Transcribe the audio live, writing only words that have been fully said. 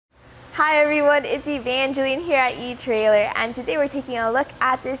Hi everyone, it's Evangeline here at eTrailer, and today we're taking a look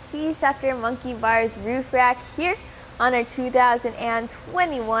at the SeaSucker Monkey Bars roof rack here on our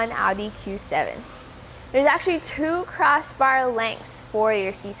 2021 Audi Q7. There's actually two crossbar lengths for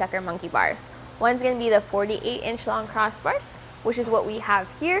your SeaSucker Monkey Bars. One's going to be the 48-inch long crossbars, which is what we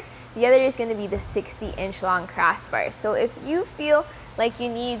have here. The other is going to be the 60-inch long crossbars. So if you feel like you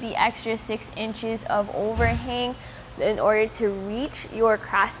need the extra 6 inches of overhang in order to reach your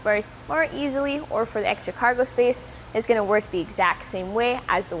crossbars more easily, or for the extra cargo space, it's going to work the exact same way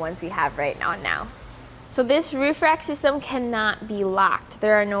as the ones we have right now. So this roof rack system cannot be locked.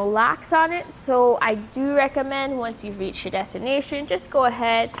 There are no locks on it, so I do recommend once you've reached your destination, just go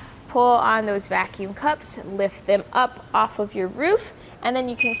ahead, pull on those vacuum cups, lift them up off of your roof, and then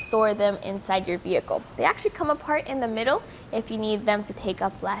you can store them inside your vehicle. They actually come apart in the middle if you need them to take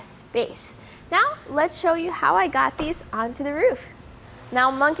up less space. Now, let's show you how I got these onto the roof.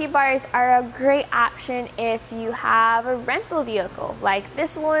 Now, monkey bars are a great option if you have a rental vehicle like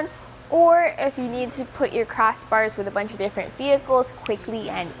this one, or if you need to put your crossbars with a bunch of different vehicles quickly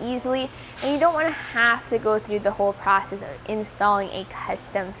and easily, and you don't want to have to go through the whole process of installing a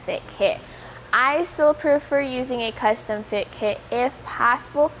custom fit kit. I still prefer using a custom fit kit if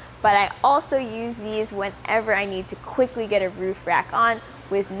possible, but I also use these whenever I need to quickly get a roof rack on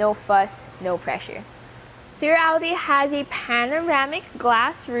with no fuss, no pressure. So your Audi has a panoramic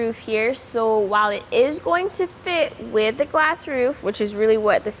glass roof here, so while it is going to fit with the glass roof, which is really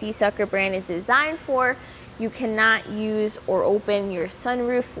what the SeaSucker brand is designed for, you cannot use or open your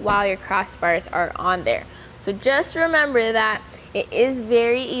sunroof while your crossbars are on there. So just remember that. It is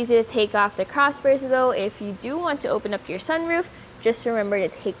very easy to take off the crossbars though. If you do want to open up your sunroof, just remember to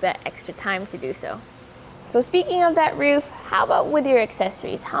take that extra time to do so. So speaking of that roof, how about with your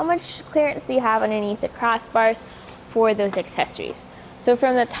accessories? How much clearance do you have underneath the crossbars for those accessories? So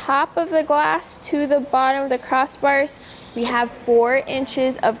from the top of the glass to the bottom of the crossbars, we have 4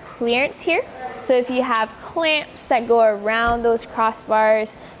 inches of clearance here. So if you have clamps that go around those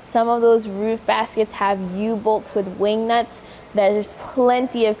crossbars, some of those roof baskets have U-bolts with wing nuts, there's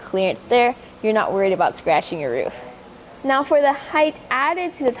plenty of clearance there. You're not worried about scratching your roof. Now for the height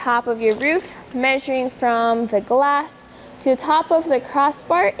added to the top of your roof, measuring from the glass to the top of the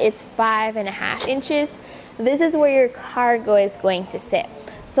crossbar, it's 5.5 inches. This is where your cargo is going to sit.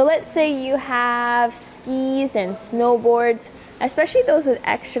 So let's say you have skis and snowboards, especially those with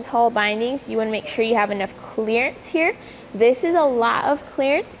extra tall bindings, you want to make sure you have enough clearance here. This is a lot of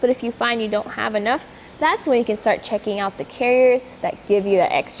clearance, but if you find you don't have enough, that's when you can start checking out the carriers that give you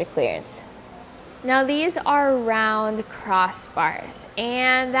that extra clearance. Now these are round crossbars,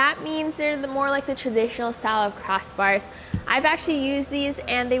 and that means they're more like the traditional style of crossbars. I've actually used these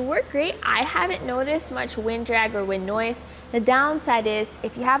and they work great. I haven't noticed much wind drag or wind noise. The downside is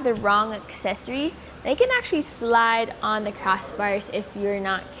if you have the wrong accessory, they can actually slide on the crossbars if you're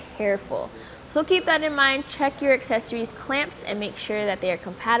not careful. So keep that in mind, check your accessories clamps and make sure that they are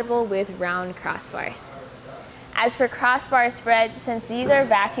compatible with round crossbars. As for crossbar spread, since these are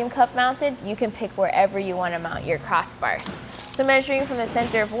vacuum cup mounted, you can pick wherever you want to mount your crossbars. So measuring from the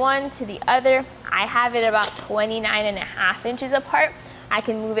center of one to the other, I have it about 29.5 inches apart. I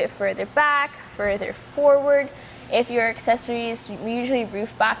can move it further back, further forward. If your accessories, usually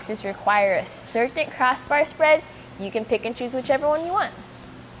roof boxes, require a certain crossbar spread, you can pick and choose whichever one you want.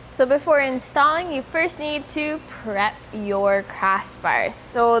 So before installing, you first need to prep your crossbars.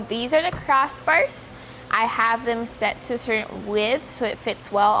 So these are the crossbars. I have them set to a certain width so it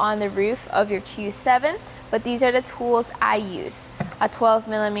fits well on the roof of your Q7, but these are the tools I use. A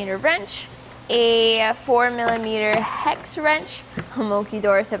 12mm wrench, a 4mm hex wrench, a Monkey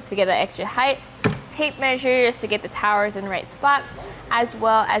door set to get the extra height, tape measure just to get the towers in the right spot, as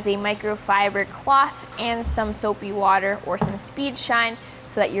well as a microfiber cloth and some soapy water or some speed shine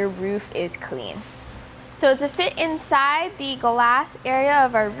so that your roof is clean. So to fit inside the glass area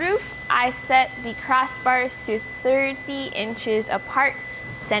of our roof, I set the crossbars to 30 inches apart,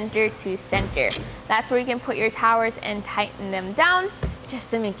 center to center. That's where you can put your towers and tighten them down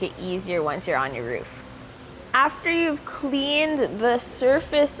just to make it easier once you're on your roof. After you've cleaned the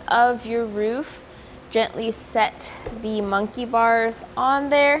surface of your roof, gently set the monkey bars on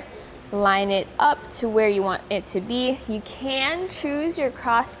there, line it up to where you want it to be. You can choose your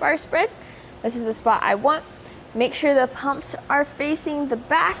crossbar spread. This is the spot I want. Make sure the pumps are facing the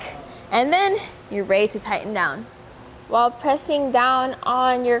back, and then you're ready to tighten down. While pressing down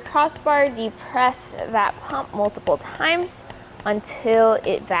on your crossbar, depress that pump multiple times until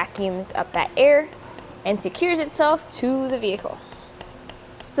it vacuums up that air and secures itself to the vehicle.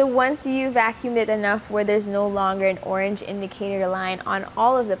 So once you vacuumed it enough where there's no longer an orange indicator line on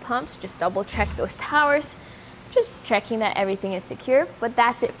all of the pumps, just double check those towers, just checking that everything is secure. But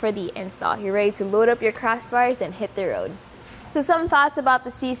that's it for the install. You're ready to load up your crossbars and hit the road. So some thoughts about the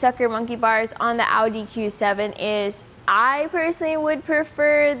SeaSucker Monkey Bars on the Audi Q7 is, I personally would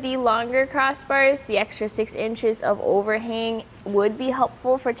prefer the longer crossbars. The extra 6 inches of overhang would be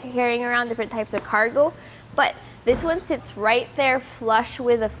helpful for carrying around different types of cargo, but this one sits right there flush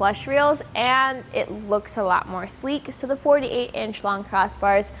with the flush rails and it looks a lot more sleek, so the 48-inch long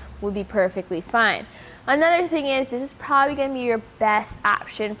crossbars would be perfectly fine. Another thing is, this is probably going to be your best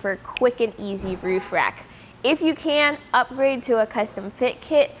option for a quick and easy roof rack. If you can, upgrade to a custom fit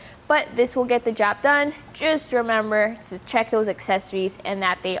kit, but this will get the job done. Just remember to check those accessories and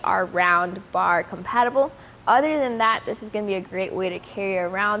that they are round bar compatible. Other than that, this is going to be a great way to carry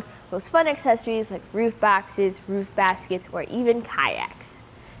around those fun accessories like roof boxes, roof baskets, or even kayaks.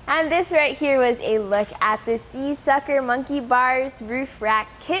 And this right here was a look at the SeaSucker Monkey Bars Roof Rack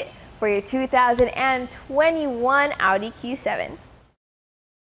Kit for your 2021 Audi Q7.